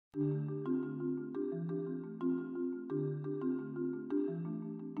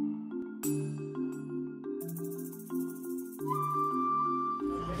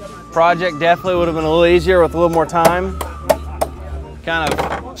project definitely would have been a little easier with a little more time. Kind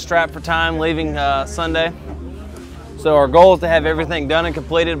of strapped for time leaving Sunday. So our goal is to have everything done and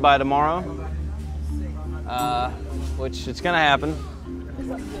completed by tomorrow, which it's going to happen.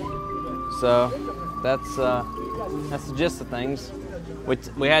 So that's the gist of things.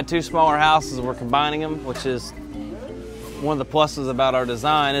 We had two smaller houses, we're combining them, which is one of the pluses about our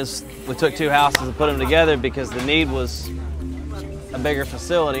design is we took two houses and put them together because the need was a bigger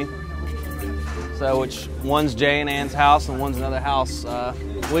facility. So which one's Jay and Ann's house and one's another house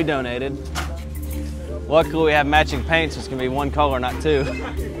we donated. Luckily we have matching paint, so it's gonna be one color, not two.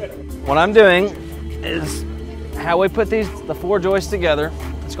 What I'm doing is how we put the four joists together.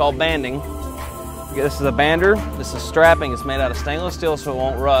 It's called banding. This is a bander, this is strapping. It's made out of stainless steel so it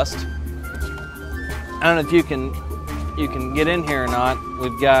won't rust. I don't know if you can get in here or not.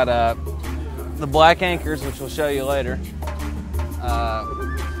 We've got the black anchors, which we'll show you later.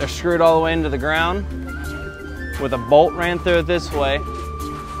 They're screwed all the way into the ground with a bolt ran through it this way,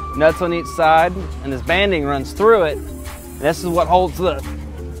 nuts on each side, and this banding runs through it. And this is what holds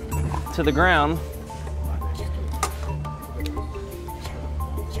to the ground.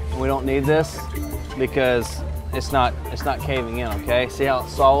 We don't need this because it's not caving in, okay? See how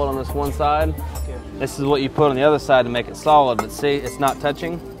it's solid on this one side? This is what you put on the other side to make it solid, but see, it's not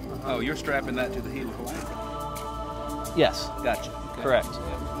touching. Oh, you're strapping that to the helical anchor? Yes. Gotcha. Okay. Correct.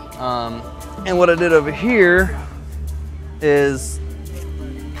 And what I did over here is,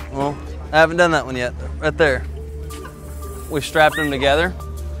 well, I haven't done that one yet. Right there. We've strapped them together.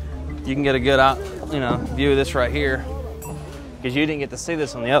 You can get a good, view of this right here because you didn't get to see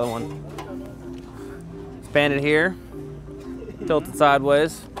this on the other one. Banded here, tilted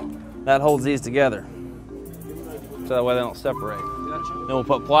sideways. That holds these together, so that way they don't separate. Gotcha. Then we'll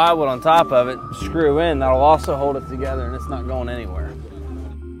put plywood on top of it, screw in, that'll also hold it together, and it's not going anywhere.